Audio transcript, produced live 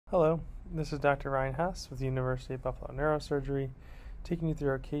Hello, this is Dr. Ryan Hess with the University of Buffalo Neurosurgery, taking you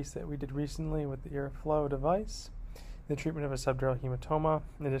through a case that we did recently with the IRRAflow device, the treatment of a subdural hematoma,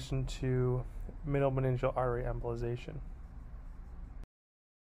 in addition to middle meningeal artery embolization.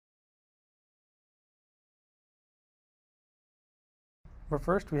 But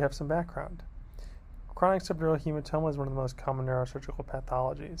first, we have some background. Chronic subdural hematoma is one of the most common neurosurgical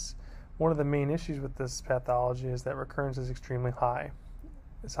pathologies. One of the main issues with this pathology is that recurrence is extremely high,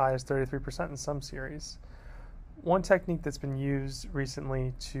 as high as 33% in some series. One technique that's been used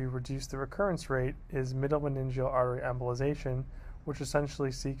recently to reduce the recurrence rate is middle meningeal artery embolization, which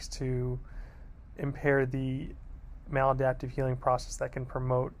essentially seeks to impair the maladaptive healing process that can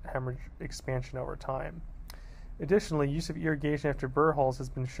promote hemorrhage expansion over time. Additionally, use of irrigation after burr holes has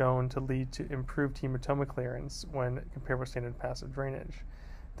been shown to lead to improved hematoma clearance when compared with standard passive drainage.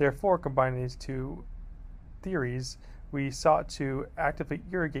 Therefore, combining these two theories, we sought to actively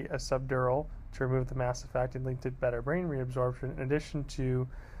irrigate a subdural to remove the mass effect and lead to better brain reabsorption, in addition to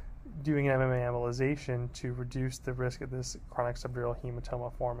doing an MMA embolization to reduce the risk of this chronic subdural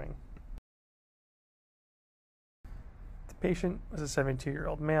hematoma forming. The patient was a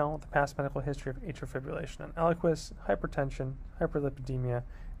 72-year-old male with a past medical history of atrial fibrillation and Eliquis, hypertension, hyperlipidemia,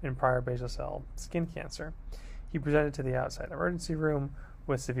 and prior basal cell skin cancer. He presented to the outside emergency room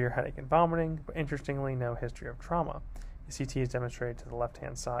with severe headache and vomiting, but interestingly, no history of trauma. The CT is demonstrated to the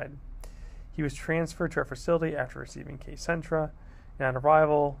left-hand side. He was transferred to our facility after receiving Kcentra, and on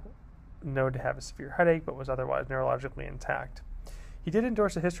arrival, noted to have a severe headache, but was otherwise neurologically intact. He did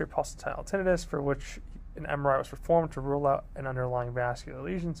endorse a history of pulsatile tinnitus, for which an MRI was performed to rule out an underlying vascular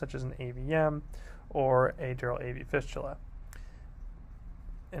lesion, such as an AVM or a dural AV fistula,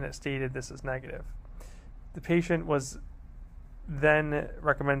 and it stated this is negative. The patient was then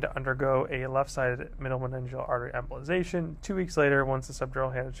recommended to undergo a left-sided middle meningeal artery embolization 2 weeks later once the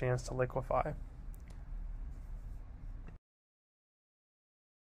subdural had a chance to liquefy.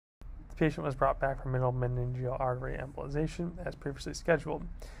 The patient was brought back for middle meningeal artery embolization as previously scheduled.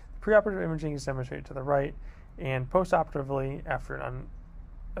 The preoperative imaging is demonstrated to the right, and postoperatively, after an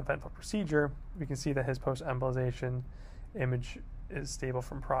uneventful procedure, we can see that his post-embolization image is stable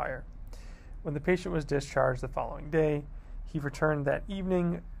from prior. When the patient was discharged the following day, he returned that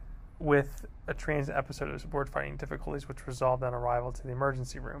evening with a transient episode of word finding difficulties, which resolved on arrival to the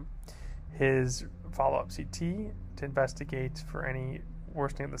emergency room. His follow-up CT to investigate for any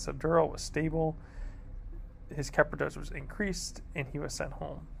worsening of the subdural was stable. His Keppra dose was increased, and he was sent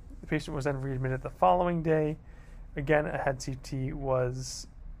home. The patient was then readmitted the following day. Again, a head CT was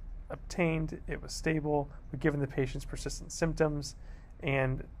obtained. It was stable, but given the patient's persistent symptoms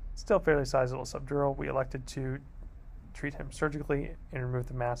and still fairly sizable subdural, we elected to treat him surgically and remove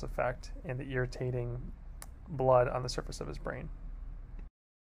the mass effect and the irritating blood on the surface of his brain.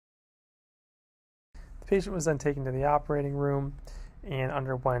 The patient was then taken to the operating room and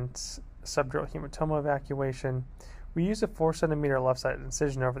underwent subdural hematoma evacuation. We used a 4-centimeter left-sided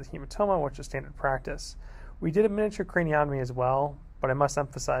incision over the hematoma, which is standard practice. We did a miniature craniotomy as well, but I must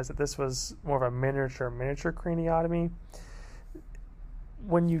emphasize that this was more of a miniature craniotomy.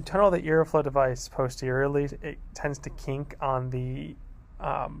 When you tunnel the IRRAflow device posteriorly, it tends to kink on the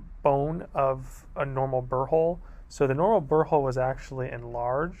bone of a normal burr hole. So the normal burr hole was actually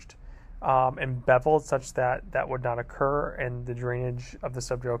enlarged and beveled such that that would not occur, and the drainage of the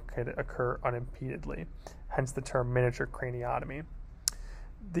subdural could occur unimpededly, hence the term miniature craniotomy.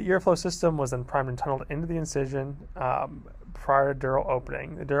 The IRRAflow system was then primed and tunneled into the incision prior to dural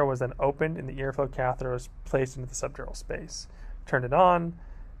opening. The dural was then opened, and the IRRAflow catheter was placed into the subdural space. Turned it on,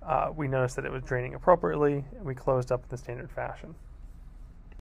 we noticed that it was draining appropriately, and we closed up in the standard fashion.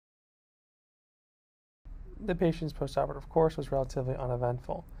 The patient's postoperative course was relatively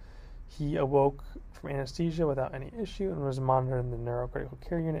uneventful. He awoke from anesthesia without any issue and was monitored in the neurocritical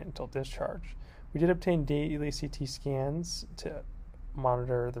care unit until discharge. We did obtain daily CT scans to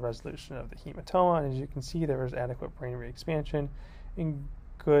monitor the resolution of the hematoma, and as you can see, there was adequate brain re-expansion and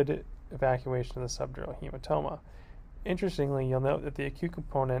good evacuation of the subdural hematoma. Interestingly, you'll note that the acute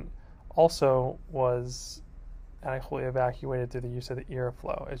component also was adequately evacuated through the use of the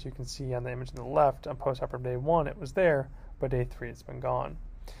IRRAflow. As you can see on the image on the left, on postoperative day 1, it was there, but day 3, it's been gone.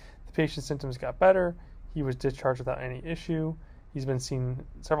 The patient's symptoms got better. He was discharged without any issue. He's been seen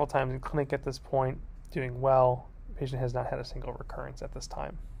several times in clinic at this point, doing well. The patient has not had a single recurrence at this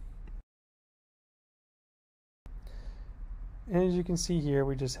time. And as you can see here,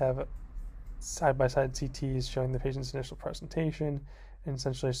 we just have side-by-side CTs showing the patient's initial presentation, and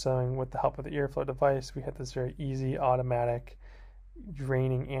essentially showing with the help of the IRRAflow device, we had this very easy automatic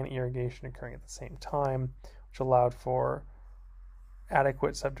draining and irrigation occurring at the same time, which allowed for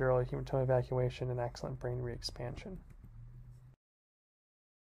adequate subdural hematoma evacuation, and excellent brain re-expansion.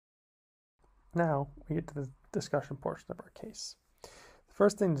 Now we get to the discussion portion of our case. The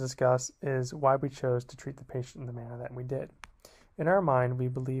first thing to discuss is why we chose to treat the patient in the manner that we did. In our mind, we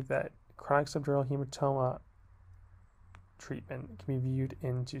believe that chronic subdural hematoma treatment can be viewed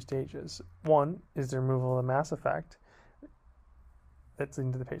in two stages. One is the removal of the mass effect that's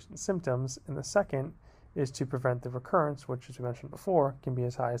leading to the patient's symptoms, and the second is to prevent the recurrence, which, as we mentioned before, can be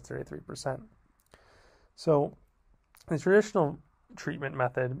as high as 33%. So, the traditional treatment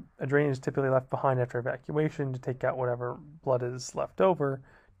method, a drain is typically left behind after evacuation to take out whatever blood is left over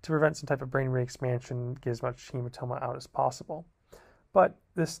to prevent some type of brain re-expansion, get as much hematoma out as possible. But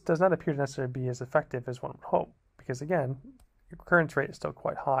this does not appear to necessarily be as effective as one would hope, because again, your recurrence rate is still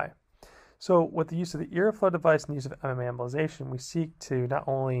quite high. So with the use of the IRRAflow device and the use of MMA embolization, we seek to not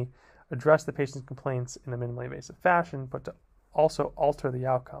only address the patient's complaints in a minimally invasive fashion, but to also alter the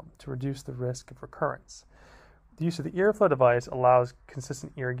outcome to reduce the risk of recurrence. The use of the IRRAflow device allows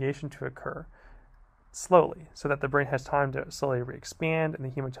consistent irrigation to occur slowly so that the brain has time to slowly re-expand and the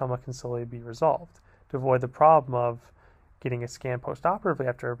hematoma can slowly be resolved, to avoid the problem of getting a scan post-operatively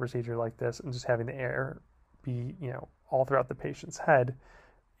after a procedure like this and just having the air be, all throughout the patient's head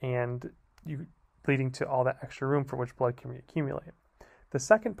and leading to all that extra room for which blood can reaccumulate. The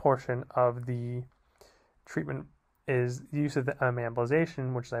second portion of the treatment is the use of the MMA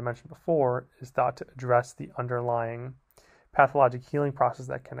embolization, which, as I mentioned before, is thought to address the underlying pathologic healing process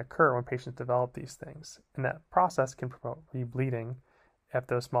that can occur when patients develop these things. And that process can promote rebleeding if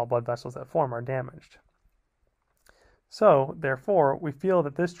those small blood vessels that form are damaged. So, therefore, we feel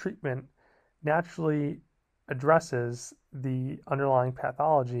that this treatment naturally addresses the underlying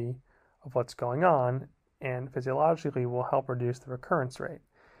pathology of what's going on and physiologically will help reduce the recurrence rate.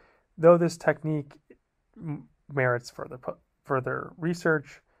 Though this technique merits further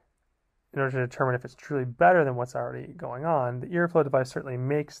research in order to determine if it's truly better than what's already going on, the IRRAflow device certainly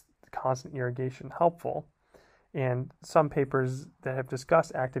makes the constant irrigation helpful. And some papers that have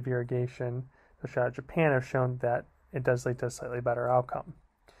discussed active irrigation, especially out of Japan, have shown that it does lead to a slightly better outcome.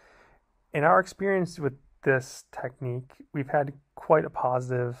 In our experience with this technique, we've had quite a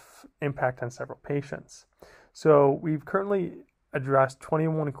positive impact on several patients. So we've currently addressed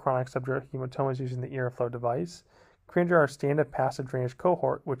 21 chronic subdural hematomas using the IRRAflow device. Created our stand-up passive drainage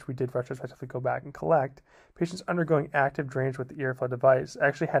cohort, which we did retrospectively go back and collect. Patients undergoing active drainage with the IRRAflow device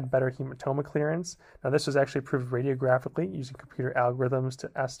actually had better hematoma clearance. Now, this was actually proved radiographically using computer algorithms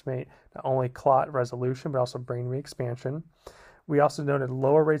to estimate not only clot resolution, but also brain re-expansion. We also noted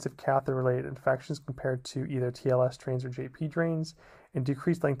lower rates of catheter-related infections compared to either TLS drains or JP drains, and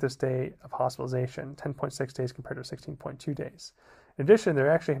decreased length of stay of hospitalization, 10.6 days compared to 16.2 days. In addition, there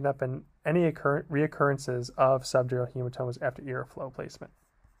actually have not been any reoccurrences of subdural hematomas after IRRAflow placement.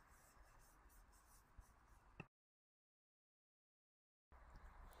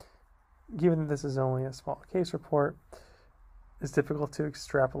 Given that this is only a small case report, it's difficult to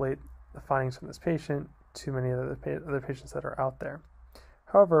extrapolate the findings from this patient to many other patients that are out there.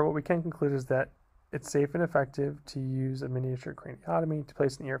 However, what we can conclude is that it's safe and effective to use a miniature craniotomy to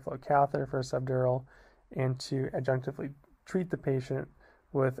place an IRRAflow catheter for a subdural and to adjunctively treat the patient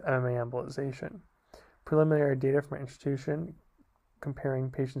with MMA embolization. Preliminary data from our institution comparing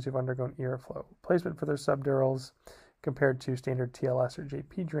patients who've undergone IRRAflow placement for their subdurals compared to standard TLS or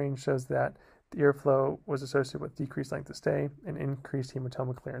JP drain shows that the IRRAflow was associated with decreased length of stay and increased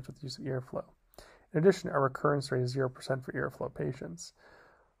hematoma clearance with the use of IRRAflow. In addition, our recurrence rate is 0% for IRRAflow patients.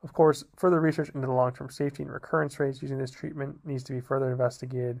 Of course, further research into the long-term safety and recurrence rates using this treatment needs to be further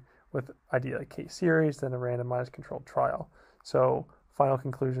investigated with ideally a case series, then a randomized controlled trial. So final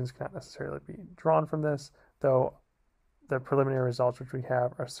conclusions cannot necessarily be drawn from this, though the preliminary results which we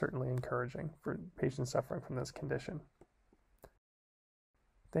have are certainly encouraging for patients suffering from this condition.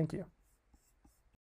 Thank you.